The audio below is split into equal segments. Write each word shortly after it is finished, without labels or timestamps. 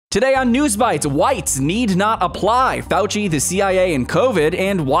Today on Newsbytes, whites need not apply, Fauci, the CIA, and COVID,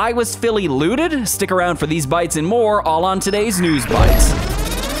 and why was Philly looted? Stick around for these bites and more, all on today's Newsbytes.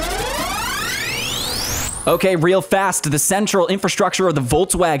 Okay, real fast, the central infrastructure of the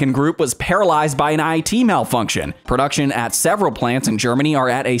Volkswagen Group was paralyzed by an IT malfunction. Production at several plants in Germany are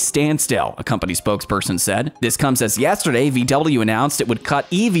at a standstill, a company spokesperson said. This comes as yesterday, VW announced it would cut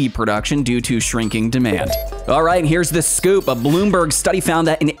EV production due to shrinking demand. All right, here's the scoop. A Bloomberg study found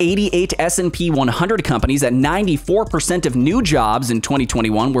that in 88 S&P 100 companies, that 94% of new jobs in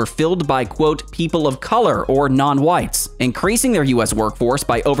 2021 were filled by, quote, people of color or non-whites, increasing their U.S. workforce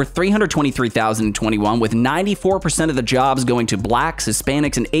by over 323,000 in 21, with 94% of the jobs going to blacks,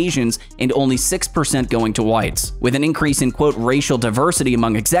 Hispanics, and Asians, and only 6% going to whites, with an increase in, quote, racial diversity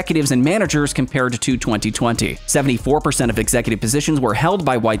among executives and managers compared to 2020. 74% of executive positions were held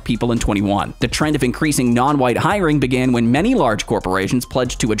by white people in 21. The trend of increasing non-white hiring began when many large corporations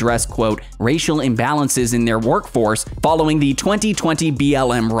pledged to address, quote, racial imbalances in their workforce following the 2020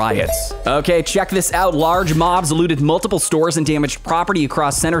 BLM riots. Okay, check this out. Large mobs looted multiple stores and damaged property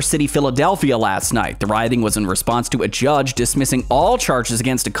across Center City, Philadelphia last night. The rioting was in response to a judge dismissing all charges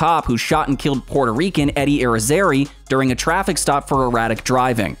against a cop who shot and killed Puerto Rican Eddie Irizarry during a traffic stop for erratic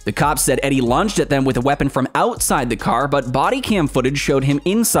driving. The cops said Eddie lunged at them with a weapon from outside the car, but body cam footage showed him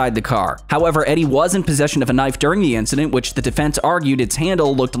inside the car. However, Eddie was in possession of a knife during the incident, which the defense argued its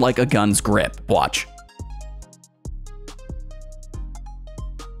handle looked like a gun's grip. Watch.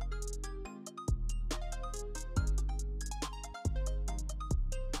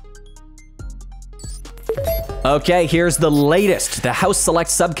 Okay, here's the latest. The House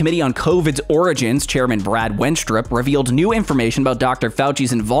Select Subcommittee on COVID's Origins, Chairman Brad Wenstrup, revealed new information about Dr.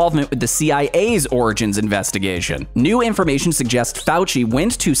 Fauci's involvement with the CIA's Origins investigation. New information suggests Fauci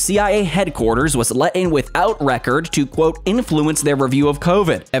went to CIA headquarters, was let in without record to, quote, influence their review of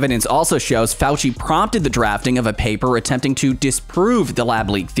COVID. Evidence also shows Fauci prompted the drafting of a paper attempting to disprove the lab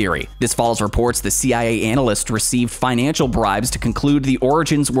leak theory. This follows reports the CIA analyst received financial bribes to conclude the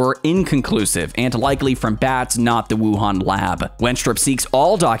origins were inconclusive and likely from bats, not the Wuhan lab. Wenstrup seeks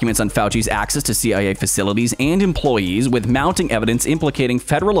all documents on Fauci's access to CIA facilities and employees, with mounting evidence implicating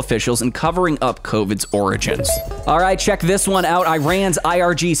federal officials in covering up COVID's origins. All right, check this one out. Iran's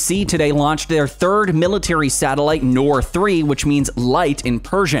IRGC today launched their third military satellite, Noor 3, which means light in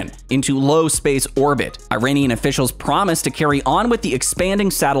Persian, into low space orbit. Iranian officials promise to carry on with the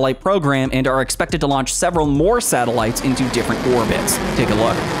expanding satellite program and are expected to launch several more satellites into different orbits. Take a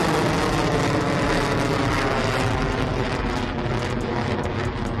look.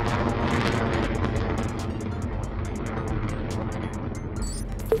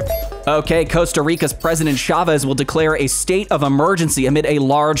 Okay, Costa Rica's President Chavez will declare a state of emergency amid a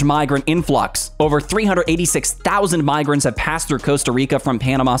large migrant influx. Over 386,000 migrants have passed through Costa Rica from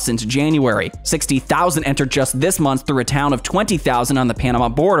Panama since January. 60,000 entered just this month through a town of 20,000 on the Panama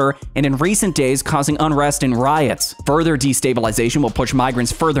border, and in recent days causing unrest and riots. Further destabilization will push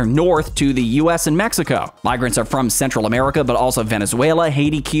migrants further north to the US and Mexico. Migrants are from Central America, but also Venezuela,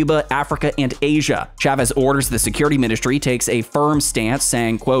 Haiti, Cuba, Africa, and Asia. Chavez orders the security ministry takes a firm stance,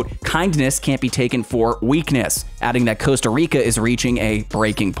 saying, quote, kindness can't be taken for weakness, adding that Costa Rica is reaching a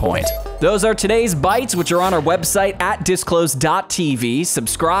breaking point. Those are today's bites, which are on our website at Disclose.tv.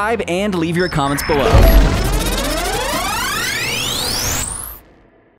 Subscribe and leave your comments below.